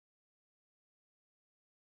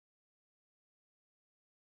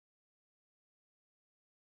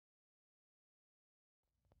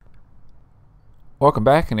Welcome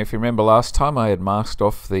back, and if you remember last time I had masked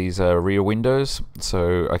off these rear windows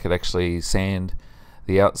so I could actually sand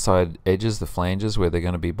the outside edges, the flanges, where they're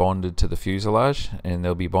going to be bonded to the fuselage, and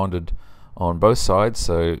they'll be bonded on both sides,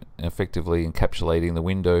 so effectively encapsulating the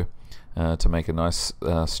window to make a nice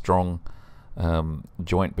strong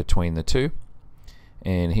joint between the two.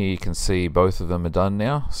 And here you can see both of them are done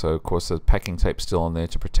now, so of course the packing tape's still on there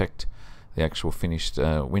to protect the actual finished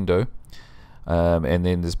window. And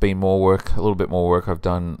then there's been more work, a little bit more work I've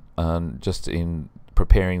done just in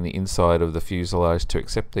preparing the inside of the fuselage to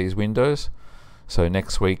accept these windows. So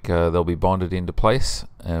next week they'll be bonded into place,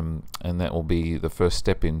 and that will be the first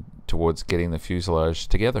step in towards getting the fuselage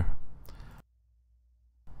together.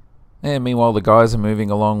 And meanwhile the guys are moving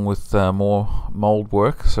along with more mold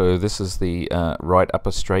work. So this is the right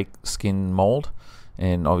upper strake skin mold,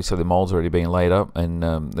 and obviously the mold's already been laid up,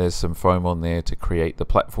 and there's some foam on there to create the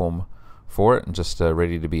platform for it, and just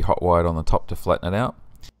ready to be hot wired on the top to flatten it out.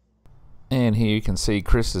 And here you can see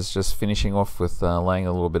Chris is just finishing off with laying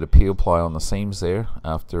a little bit of peel ply on the seams there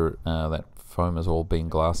after that foam has all been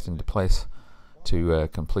glassed into place to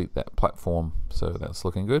complete that platform, so that's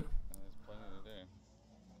looking good.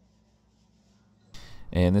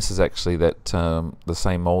 And this is actually that the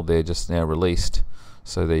same mold there just now released,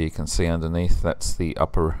 so there you can see underneath that's the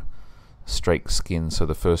upper strake skin, so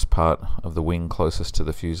the first part of the wing closest to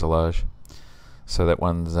the fuselage. So that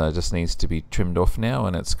one just needs to be trimmed off now,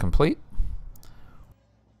 and it's complete.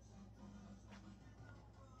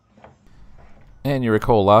 And you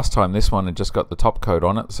recall last time this one had just got the top coat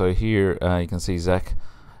on it, so here you can see Zach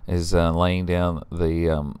is laying down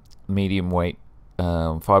the medium weight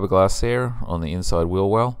fiberglass there on the inside wheel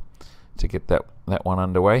well to get that one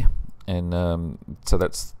underway. And so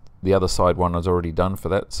that's the other side one was already done for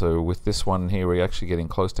that. So with this one here we're actually getting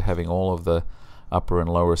close to having all of the upper and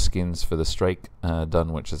lower skins for the strake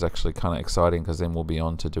done, which is actually kind of exciting, because then we'll be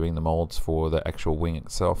on to doing the molds for the actual wing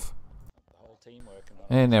itself.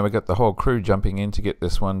 And now we've got the whole crew jumping in to get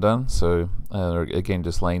this one done. So again,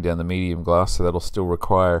 just laying down the medium glass, so that'll still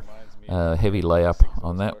require heavy layup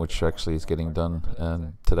on that, which actually is getting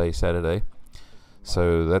done today, Saturday.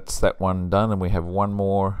 So that's that one done, and we have one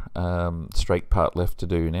more strake part left to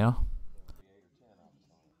do now.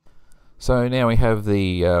 So now we have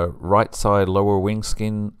the right side lower wing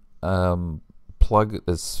skin plug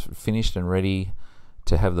that's finished and ready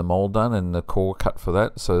to have the mold done, and the core cut for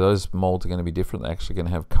that. So those molds are going to be different. They're actually going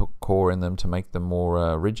to have core in them to make them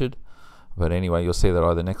more rigid. But anyway, you'll see that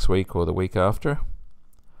either next week or the week after.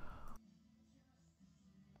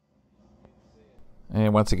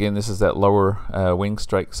 And once again, this is that lower wing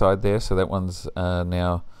strake side there, so that one's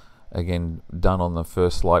now again done on the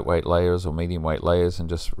first lightweight layers or medium weight layers, and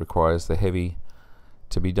just requires the heavy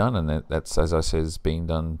to be done, and that's, as I said, is being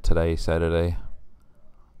done today, Saturday.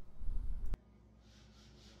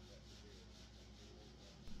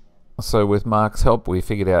 So with Mark's help we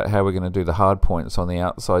figured out how we're going to do the hard points on the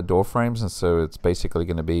outside door frames, and so it's basically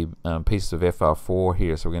going to be pieces of FR4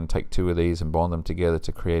 here. So we're going to take two of these and bond them together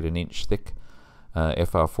to create an inch thick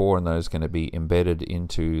FR4, and those are going to be embedded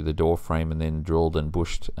into the door frame and then drilled and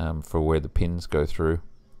bushed for where the pins go through.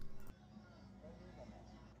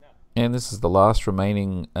 And this is the last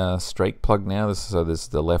remaining strake plug now. This is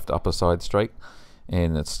the left upper side strake,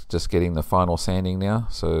 and it's just getting the final sanding now.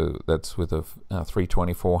 So that's with a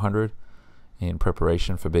 320-400 in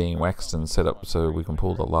preparation for being waxed and set up so we can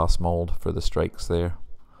pull the last mold for the strakes there.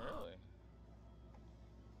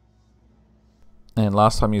 And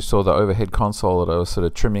last time you saw the overhead console that I was sort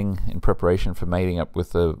of trimming in preparation for mating up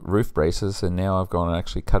with the roof braces, and now I've gone and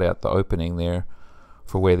actually cut out the opening there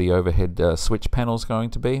for where the overhead switch panel is going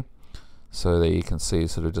to be. So there you can see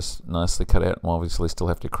sort of just nicely cut out, and we'll obviously still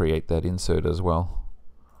have to create that insert as well.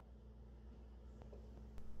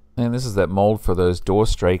 And this is that mold for those door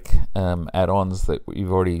strake add-ons that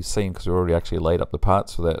you've already seen, because we've already actually laid up the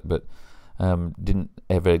parts for that, but didn't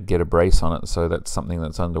ever get a brace on it, so that's something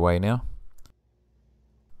that's underway now.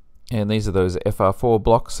 And these are those FR4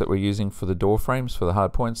 blocks that we're using for the door frames for the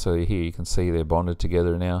hard points. So here you can see they're bonded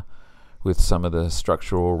together now with some of the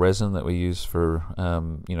structural resin that we use for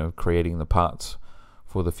you know, creating the parts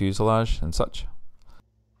for the fuselage and such.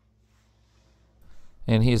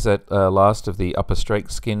 And here's that last of the upper strake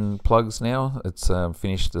skin plugs now. It's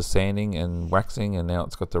finished the sanding and waxing, and now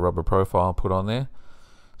it's got the rubber profile put on there.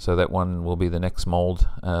 So that one will be the next mold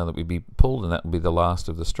that will be pulled, and that will be the last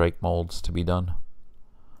of the strake molds to be done.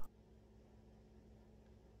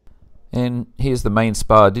 And here's the main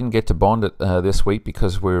spar. I didn't get to bond it this week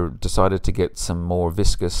because we're decided to get some more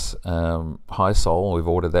viscous high sole. We've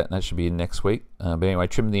ordered that, and that should be in next week. But anyway,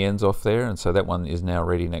 trimmed the ends off there, and so that one is now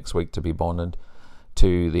ready next week to be bonded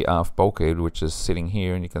to the aft bulkhead, which is sitting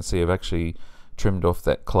here, and you can see I've actually trimmed off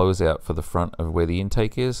that closeout for the front of where the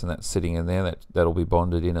intake is, and that's sitting in there. That'll be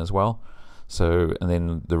bonded in as well. So, and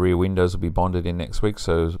then the rear windows will be bonded in next week.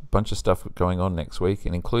 So a bunch of stuff going on next week,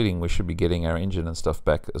 and including we should be getting our engine and stuff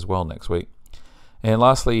back as well next week. And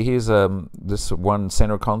lastly, here's this one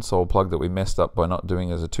center console plug that we messed up by not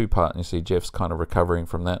doing as a two-part, and you see Jeff's kind of recovering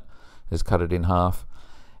from that. He's cut it in half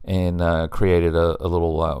and created a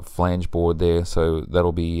little flange board there, so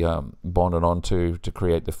that'll be bonded onto to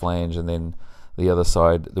create the flange, and then the other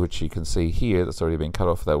side, which you can see here, that's already been cut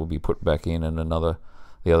off, that will be put back in, and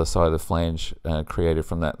the other side of the flange created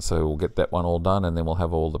from that. So we'll get that one all done, and then we'll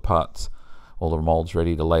have all the parts, all the molds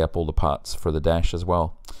ready to lay up all the parts for the dash as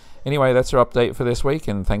well. Anyway, that's our update for this week,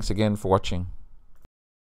 and thanks again for watching.